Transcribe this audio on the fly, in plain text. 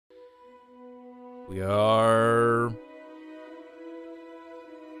We are...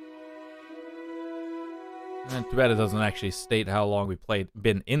 too bad it doesn't actually state how long we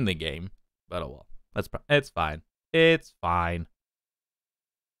been in the game. But oh well. It's fine. It's fine.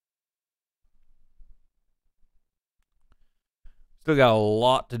 Still got a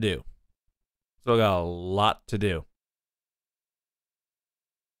lot to do.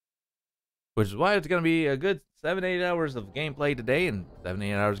 Which is why it's going to be a good 7-8 hours of gameplay today and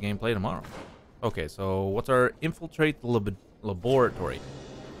 7-8 hours of gameplay tomorrow. Okay, so what's our infiltrate the laboratory?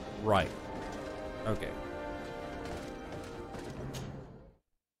 Right. Okay.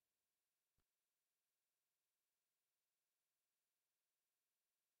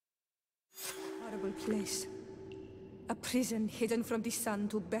 Horrible place. A prison hidden from the sun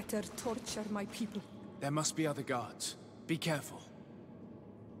to better torture my people. There must be other guards. Be careful.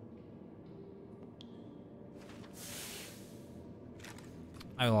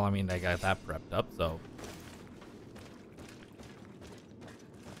 Well, I mean, I got that prepped up, so.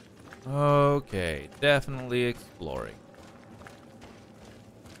 Okay, definitely exploring.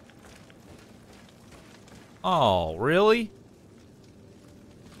 Oh, really?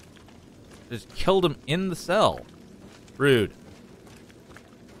 Just killed him in the cell. Rude.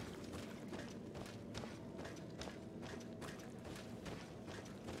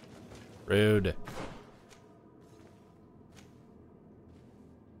 Rude.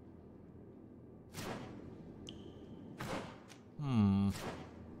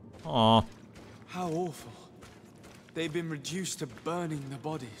 Aw. How awful. They've been reduced to burning the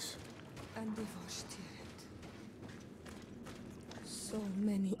bodies. And the Voshtiret. So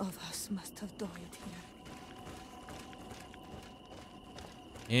many of us must have died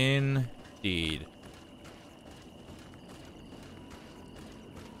here. Indeed.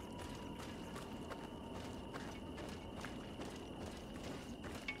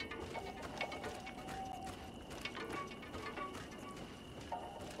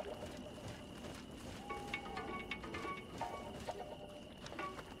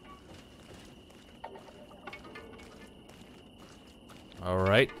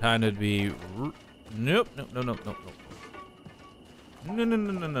 Alright, time to be... Nope, nope, no, no, no, no. No, no,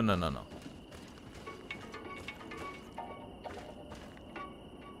 no, no, no, no, no, no.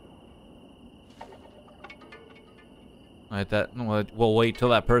 Alright, that... We'll wait till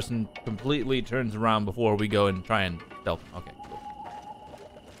that person completely turns around before we go and try and stealth. Okay, cool.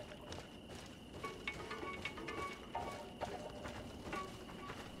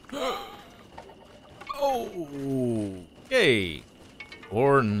 Oh, okay.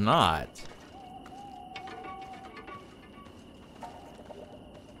 Or not.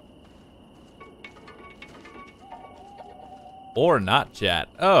 Or not, chat.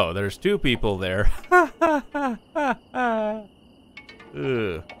 Oh, there's two people there.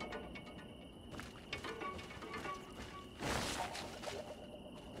 Ugh.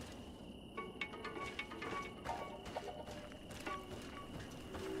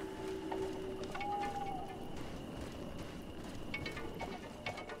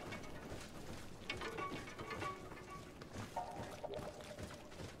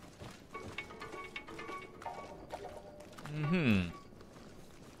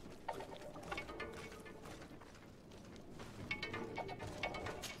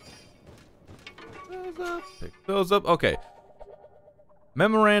 Pick those up. Okay.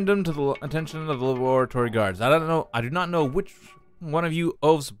 Memorandum to the attention of the laboratory guards. I do not know which one of you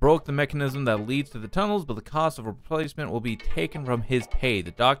oafs broke the mechanism that leads to the tunnels, but the cost of a replacement will be taken from his pay.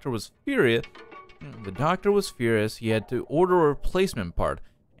 The doctor was furious. He had to order a replacement part,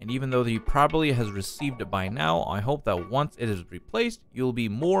 and even though he probably has received it by now, I hope that once it is replaced, you'll be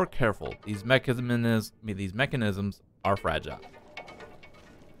more careful. These mechanisms are fragile.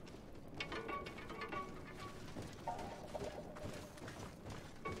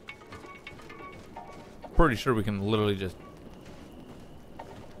 Pretty sure we can literally just...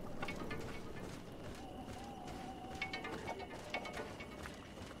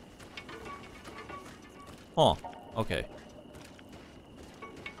 Oh, okay.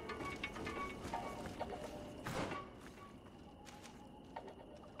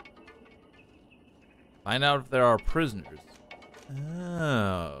 Find out if there are prisoners.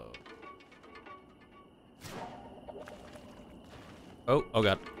 Oh. Oh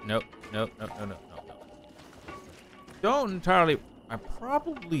god. Nope, nope, nope, no, no, no, no. Don't entirely... I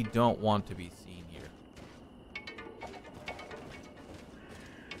probably don't want to be seen here.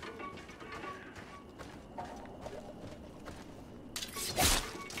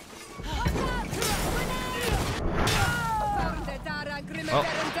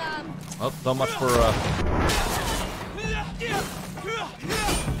 Well, so much for,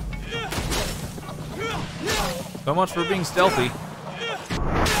 So much for being stealthy.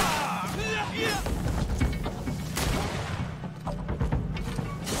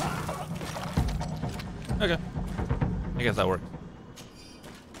 Okay. I guess that works.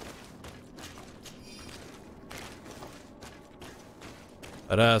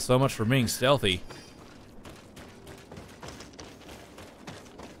 But so much for being stealthy.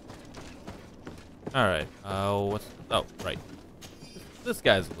 Alright, what's... Oh, right. This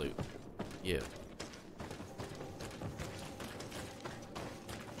guy's loot. Yeah.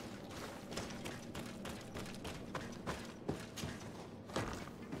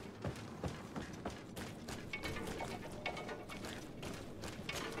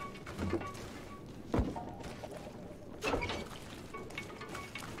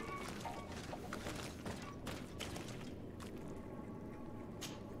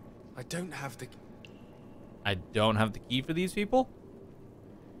 I don't have the... I don't have the key for these people?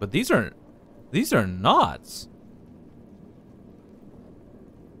 But these are knots.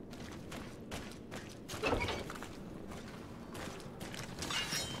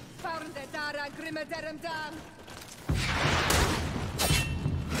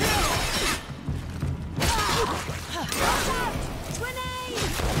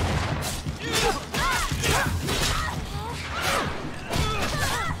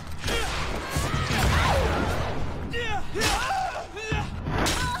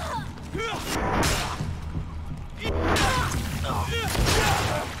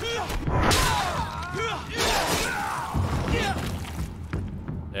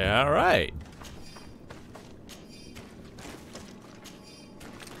 Yeah, all right.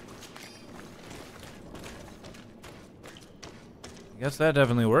 I guess that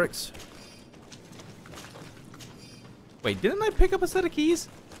definitely works. Wait, didn't I pick up a set of keys?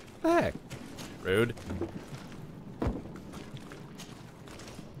 What the heck? Rude.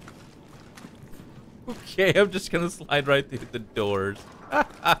 Okay, I'm just gonna slide right through the doors.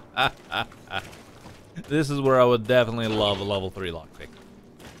 This is where I would definitely love a level 3 lockpick.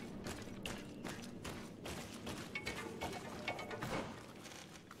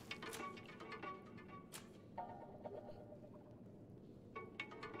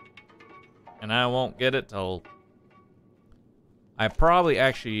 And I won't get it till I probably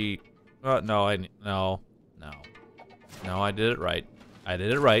actually no, I did it right. I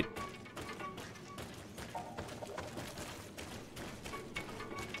did it right.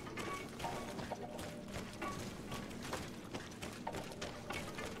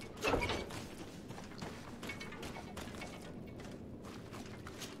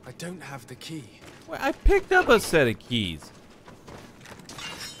 I don't have the key. Wait, I picked up a set of keys.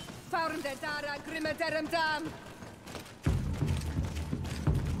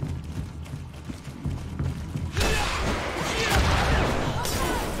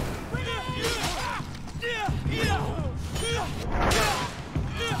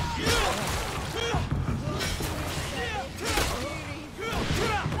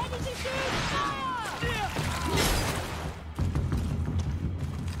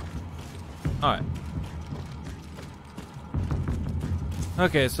 Alright.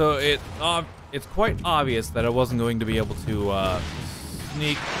 Okay, so it's quite obvious that I wasn't going to be able to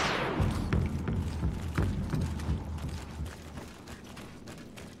sneak.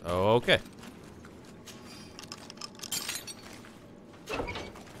 Okay.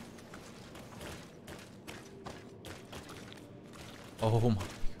 Oh my.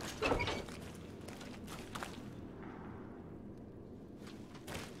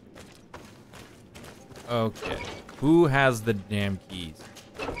 Okay. Who has the damn keys?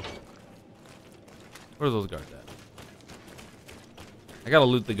 Where are those guards at? I gotta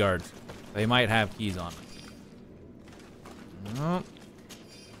loot the guards. They might have keys on them. Nope.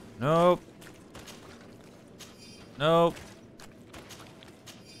 Nope. Nope.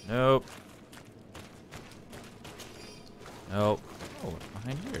 Nope. Nope. Oh, what's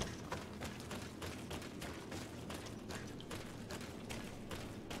behind here?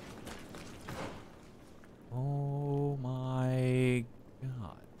 Oh my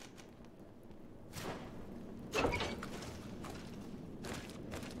god.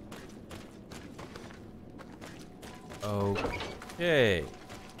 Okay.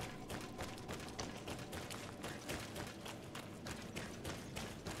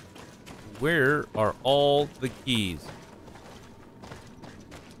 Where are all the keys?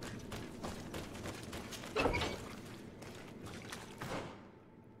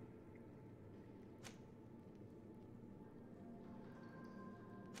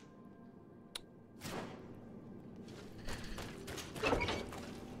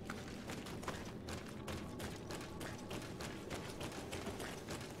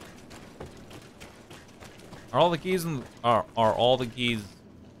 Are all the keys in are all the keys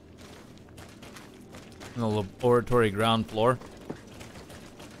in the laboratory ground floor?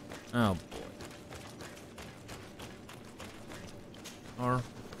 Oh boy. Or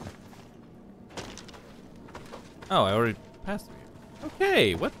oh, I already passed through here.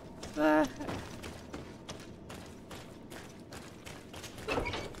 Okay, what the heck?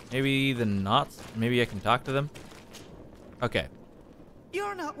 Maybe the knots? Maybe I can talk to them? Okay.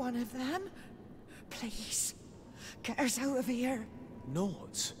 You're not one of them. Please, get us out of here.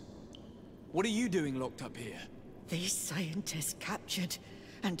 Nords? What are you doing locked up here? These scientists captured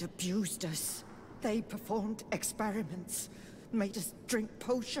and abused us. They performed experiments, made us drink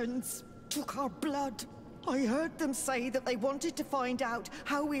potions, took our blood. I heard them say that they wanted to find out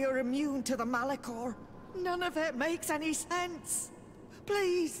how we are immune to the Malachor. None of it makes any sense.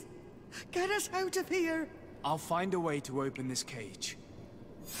 Please, get us out of here. I'll find a way to open this cage.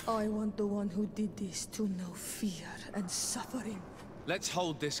 I want the one who did this to know fear and suffering. Let's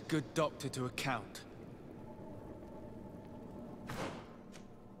hold this good doctor to account.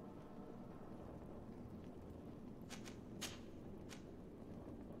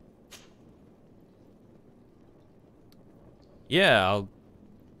 Yeah,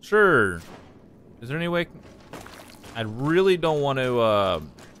 sure. Is there any way? I really don't want to,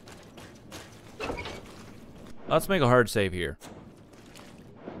 let's make a hard save here.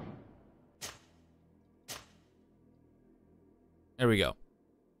 There we go.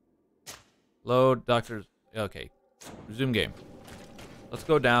 Load, doctors. Okay. Resume game. Let's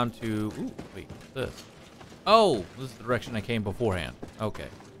go down to, ooh, wait, what's this? Oh, this is the direction I came beforehand. Okay.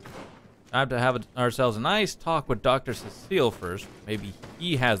 Time to have ourselves a nice talk with Dr. Cecile first. Maybe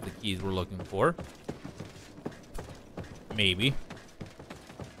he has the keys we're looking for. Maybe.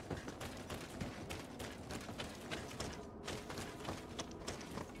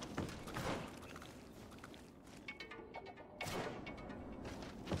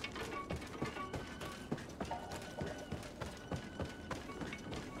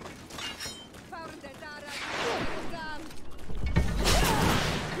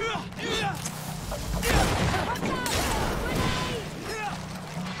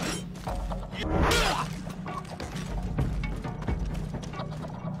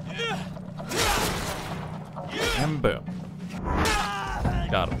 And boom.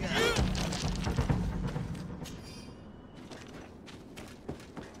 Got him.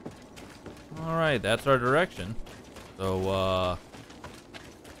 Alright, that's our direction. So,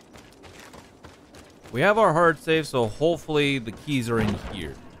 we have our hard save, so hopefully the keys are in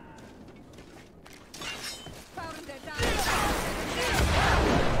here.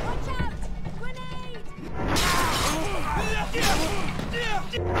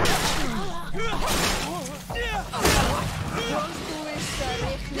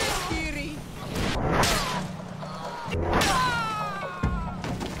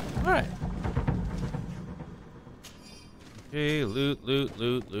 Alright. Okay, loot, loot,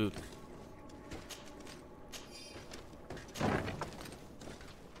 loot, loot.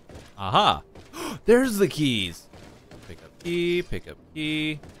 Aha! There's the keys! Pick up key, pick up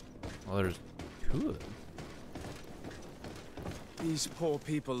key. Well, there's two of them. These poor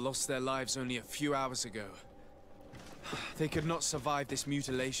people lost their lives only a few hours ago. They could not survive this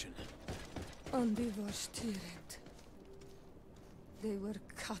mutilation. And they were stirred. They were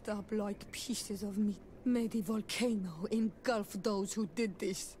cut up like pieces of meat. May the volcano engulf those who did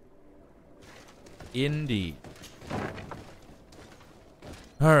this. Indeed.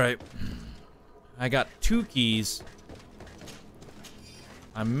 Alright. I got 2 keys.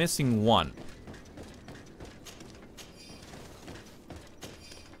 I'm missing 1.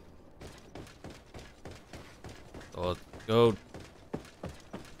 So let's go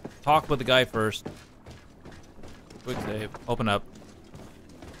talk with the guy first. Quick save. Open up.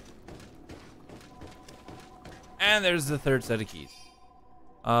 And there's the 3rd set of keys.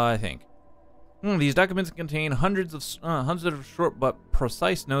 I think. These documents contain hundreds of short but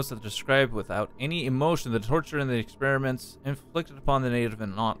precise notes that describe without any emotion the torture and the experiments inflicted upon the native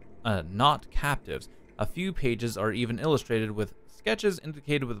and not captives. A few pages are even illustrated with sketches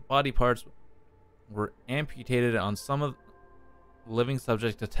indicated with body parts were amputated on some of the living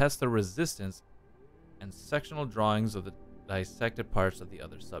subjects to test their resistance, and sectional drawings of the dissected parts of the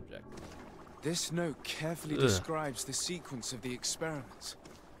other subject. This note carefully describes the sequence of the experiments.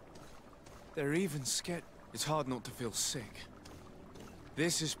 They're even scared. It's hard not to feel sick.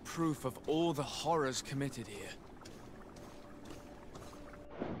 This is proof of all the horrors committed here.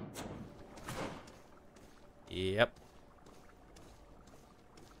 Yep.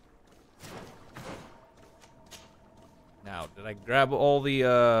 Now, did I grab all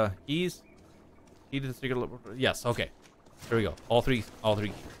the keys? Key to the secret laboratory. Yes, okay. There we go. All three.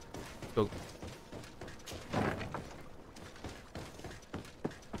 Go.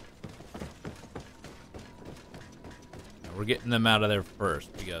 Now we're getting them out of there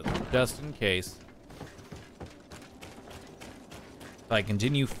first, because just in case, if I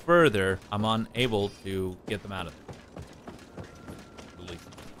continue further, I'm unable to get them out of there. Release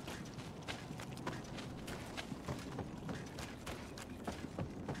them.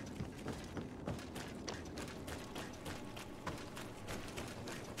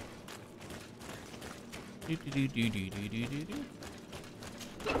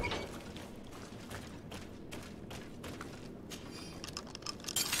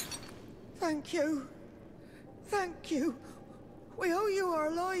 Thank you. Thank you. We owe you our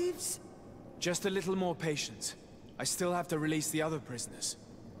lives. Just a little more patience. I still have to release the other prisoners.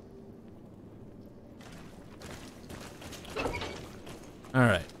 All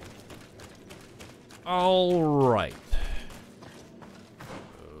right. All right.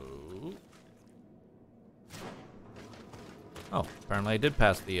 Oh, apparently I did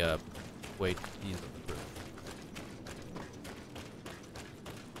pass the wait.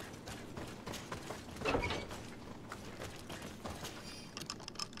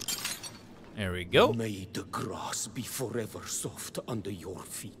 There we go. May the grass be forever soft under your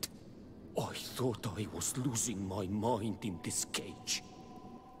feet. I thought I was losing my mind in this cage.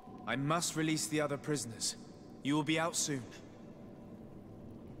 I must release the other prisoners. You will be out soon.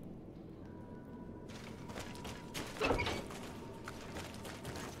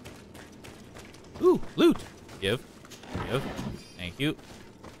 Ooh, loot. Give. Thank you.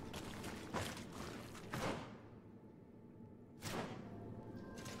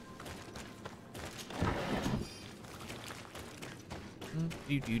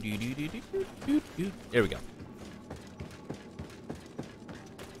 There we go.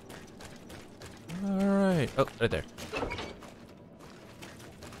 All right. Oh, right there.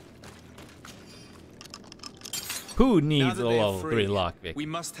 Who needs a level 3 lockpick? We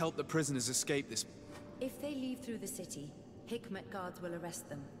must help the prisoners escape this. If they leave through the city, Hikmet guards will arrest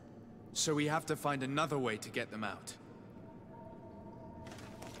them. So we have to find another way to get them out.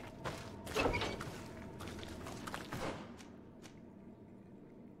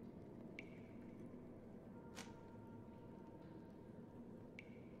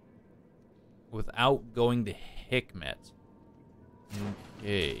 Without going to Hikmet.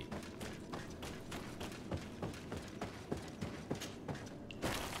 Okay.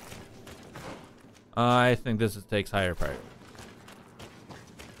 I think this takes higher priority.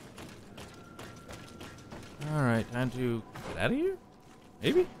 Alright, time to get out of here?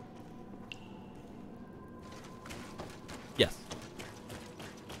 Maybe? Yes.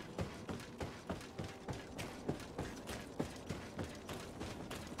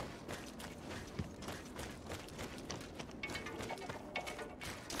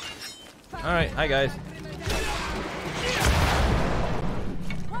 Alright, hi guys.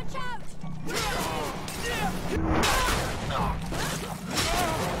 Watch out!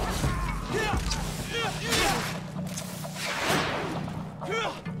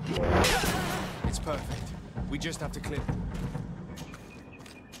 It's perfect. We just have to clear.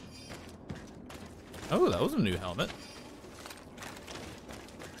 Oh, that was a new helmet.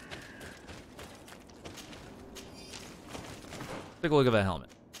 Take a look at that helmet.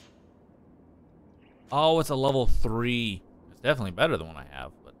 Oh, it's a level 3. It's definitely better than what I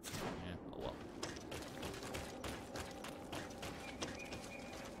have, but yeah, oh well.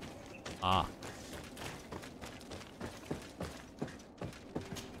 Ah.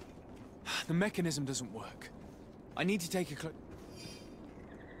 The mechanism doesn't work. I need to take a cloak.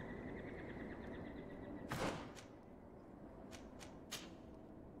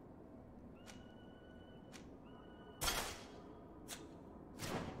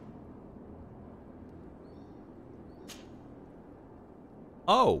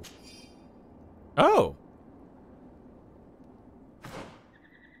 Oh. Oh.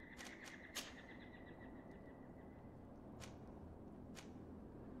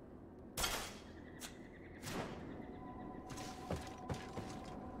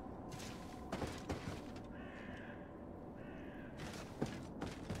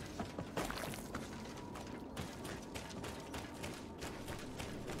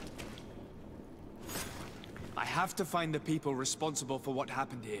 I have to find the people responsible for what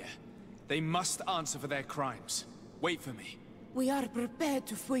happened here. They must answer for their crimes. Wait for me. We are prepared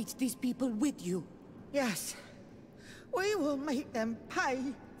to fight these people with you. Yes. We will make them pay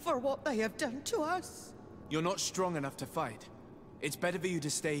for what they have done to us. You're not strong enough to fight. It's better for you to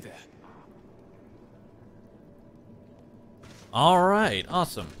stay there. All right,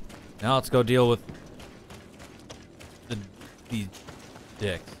 awesome. Now let's go deal with these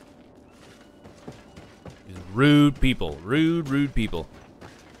dicks. These rude people. Rude people.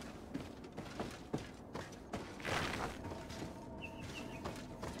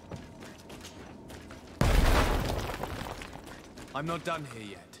 I'm not done here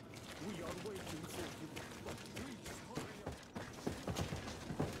yet.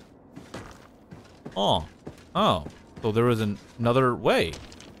 Oh. Oh. So there was another way.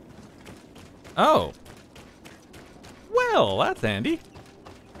 Oh. Well, that's handy.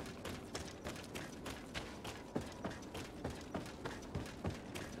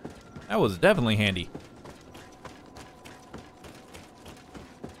 That was definitely handy.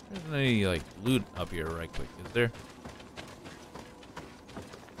 There's any, like, loot up here right quick, is there?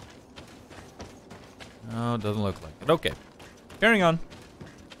 No, it doesn't look like it. Okay. Carrying on.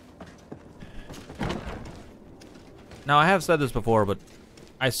 Now, I have said this before, but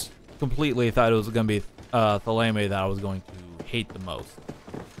I completely thought it was going to be Theleme that I was going to hate the most.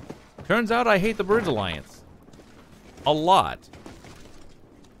 Turns out I hate the Bridge Alliance. A lot.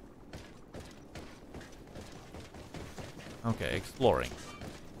 Okay, exploring.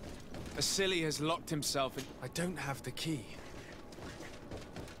 Vasily has locked himself in. I don't have the key.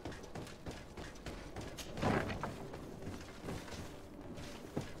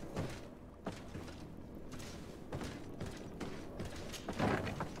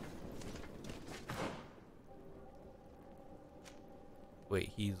 Wait,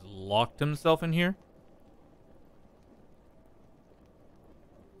 he's locked himself in here?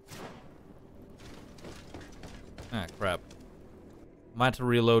 Ah, crap. Might have to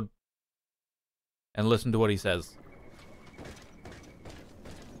reload and listen to what he says.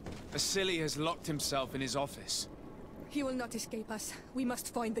 Vasily has locked himself in his office. He will not escape us. We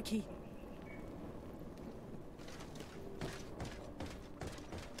must find the key.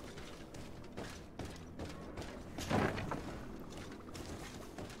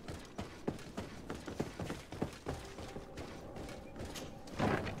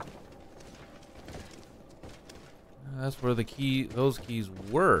 That's where the key, those keys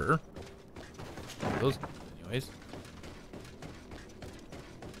were. Those, anyways.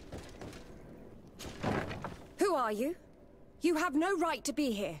 Who are you? You have no right to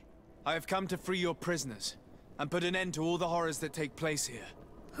be here. I have come to free your prisoners and put an end to all the horrors that take place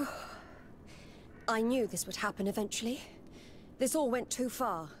here. I knew this would happen eventually. This all went too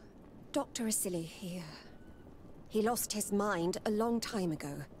far. Dr. Asili, he lost his mind a long time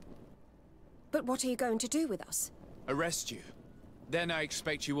ago. But what are you going to do with us? Arrest you. Then I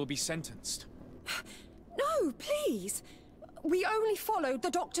expect you will be sentenced. No, please. We only followed the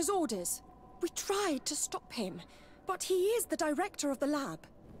doctor's orders. We tried to stop him, but he is the director of the lab.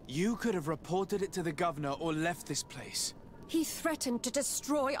 You could have reported it to the governor or left this place. He threatened to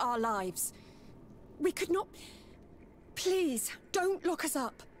destroy our lives. We could not... Please, don't lock us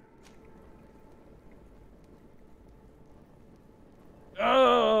up.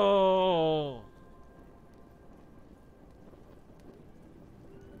 Oh!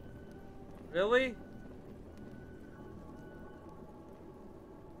 Really?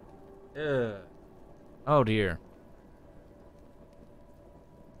 Ugh. Oh dear.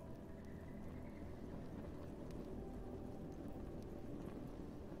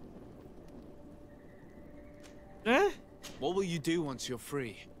 What will you do once you're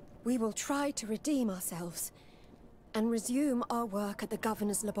free? We will try to redeem ourselves and resume our work at the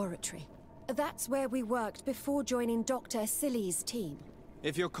governor's laboratory. That's where we worked before joining Dr. Asili's team.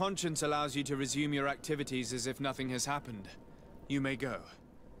 If your conscience allows you to resume your activities as if nothing has happened, you may go.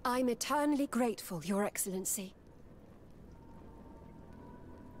 I'm eternally grateful, Your Excellency.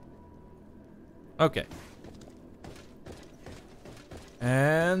 Okay.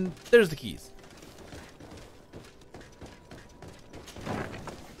 And there's the keys.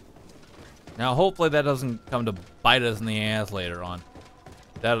 Now, hopefully that doesn't come to bite us in the ass later on.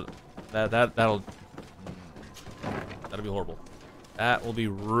 That'll be horrible. That will be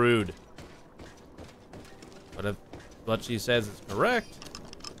rude. But if what she says is correct...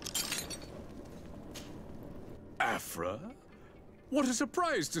 Afra? What a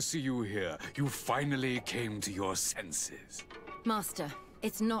surprise to see you here. You finally came to your senses. Master,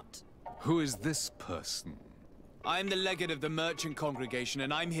 it's not... Who is this person? I'm the legate of the merchant congregation,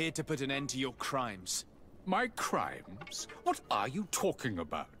 and I'm here to put an end to your crimes. My crimes? What are you talking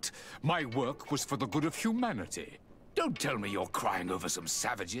about? My work was for the good of humanity. Don't tell me you're crying over some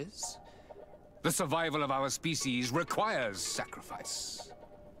savages. The survival of our species requires sacrifice.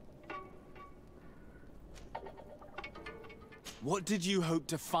 What did you hope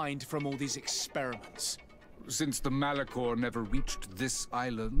to find from all these experiments? Since the Malachor never reached this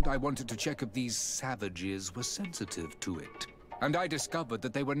island, I wanted to check if these savages were sensitive to it. and I discovered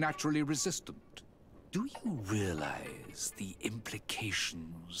that they were naturally resistant. Do you realize the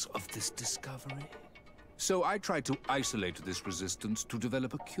implications of this discovery? So I tried to isolate this resistance to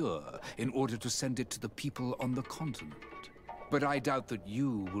develop a cure in order to send it to the people on the continent. But I doubt that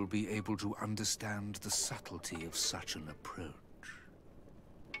you will be able to understand the subtlety of such an approach.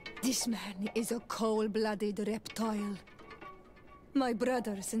 This man is a cold-blooded reptile. My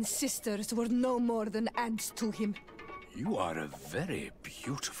brothers and sisters were no more than ants to him. You are a very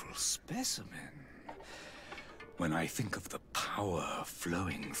beautiful specimen. When I think of the power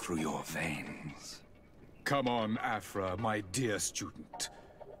flowing through your veins. Come on, Afra, my dear student.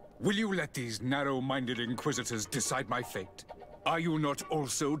 Will you let these narrow-minded inquisitors decide my fate? Are you not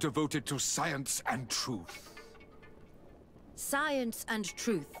also devoted to science and truth? Science and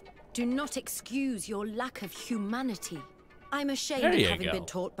truth do not excuse your lack of humanity. I'm There ashamed of you having go. been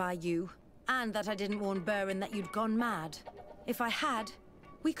taught by you, and that I didn't warn Burren that you'd gone mad. If I had,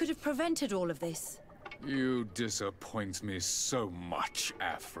 we could have prevented all of this. You disappoint me so much,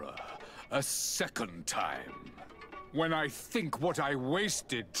 Afra. A second time. When I think what I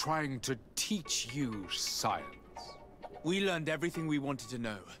wasted trying to teach you science. We learned everything we wanted to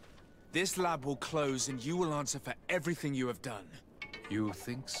know. This lab will close and you will answer for everything you have done. You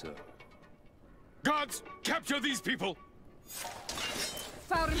think so? Guards, capture these people!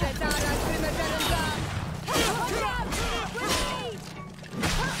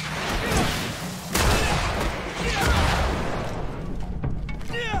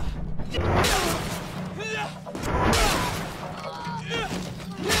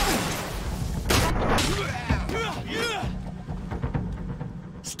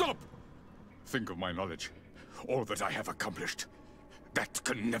 Stop! Think of my knowledge. All that I have accomplished. That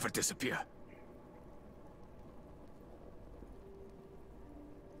can never disappear.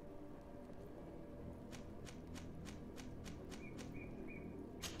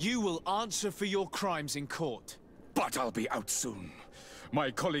 You will answer for your crimes in court. But I'll be out soon. My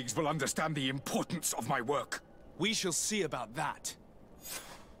colleagues will understand the importance of my work. We shall see about that.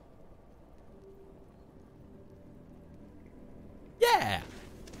 Yeah.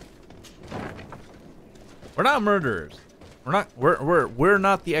 We're not murderers. We're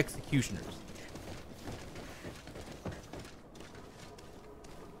not the executioners.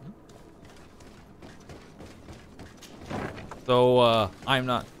 So I'm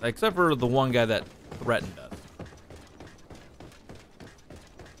not, except for the one guy that threatened us.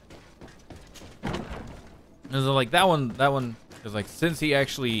 Is like that one is like, since he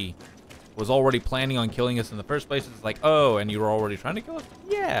actually was already planning on killing us in the first place, it's like, oh, and you were already trying to kill us?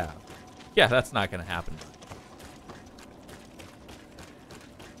 Yeah, that's not gonna happen.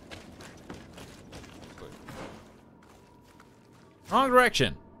 Wrong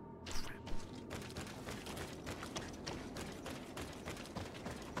direction.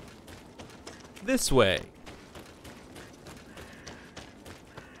 This way.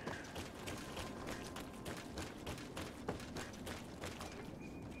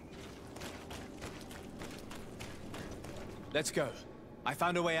 Let's go. I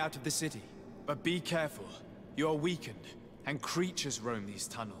found a way out of the city. But be careful. You are weakened, and creatures roam these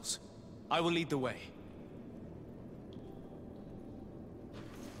tunnels. I will lead the way.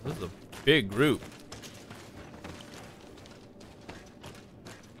 This is a big group.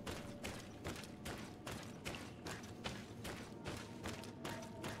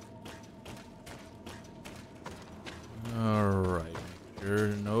 Alright. Make sure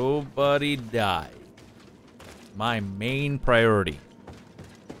nobody dies. My main priority.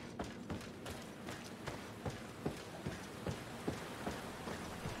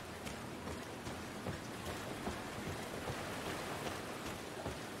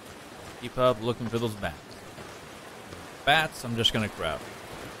 Keep up looking for those bats. Bats, I'm just gonna crowd.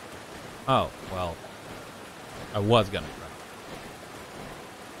 Oh, well. I was gonna crowd.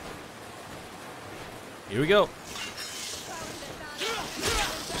 Here we go.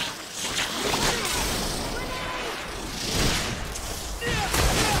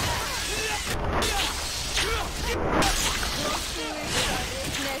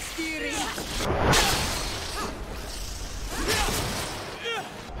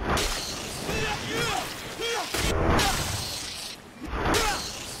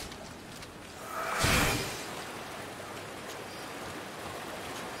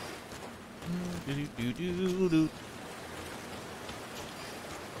 Do-do-do-do-do.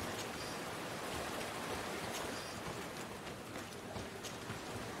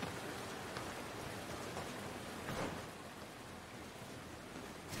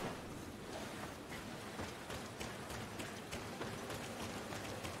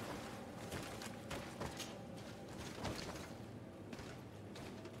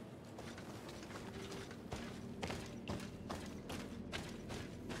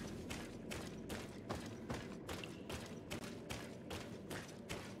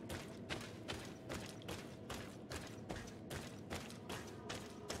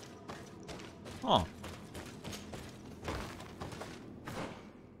 Huh.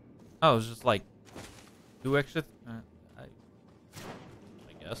 Oh, it was just like 2 extra. I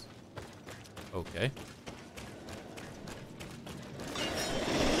guess. Okay.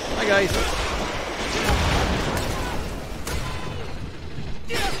 Hi guys.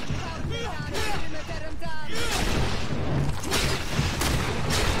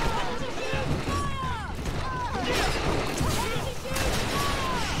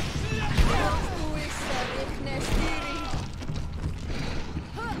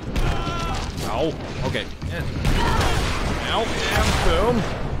 Ow. Okay. Ow. And boom.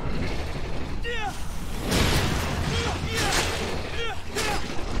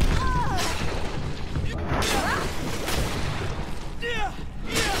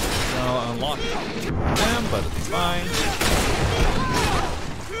 Now unlock them, but it's fine.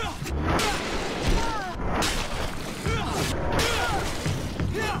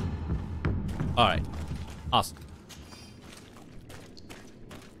 Alright. Awesome.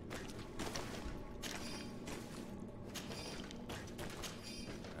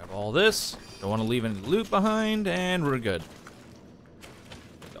 Grab all this. Don't want to leave any loot behind, and we're good.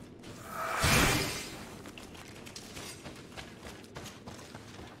 Go.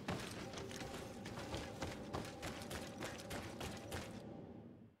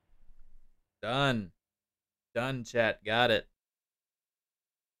 Done. Done, chat. Got it.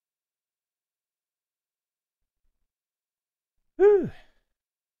 Whew.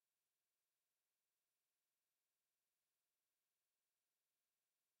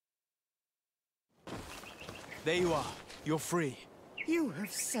 There you are. You're free. You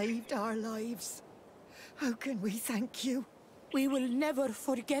have saved our lives. How can we thank you? We will never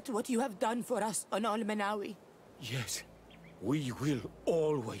forget what you have done for us on Almenawi. Yes, we will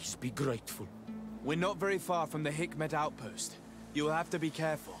always be grateful. We're not very far from the Hikmet outpost. You'll have to be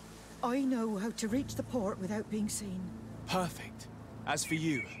careful. I know how to reach the port without being seen. Perfect. As for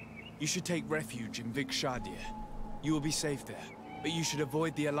you, you should take refuge in Vikshadia. You will be safe there, but you should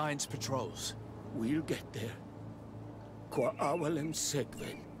avoid the Alliance patrols. We'll get there. Qua awalem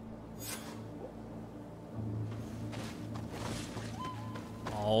segven.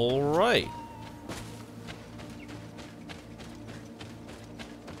 All right.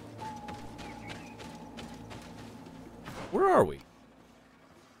 Where are we?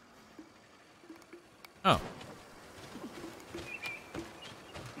 Oh.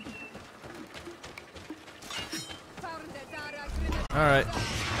 All right.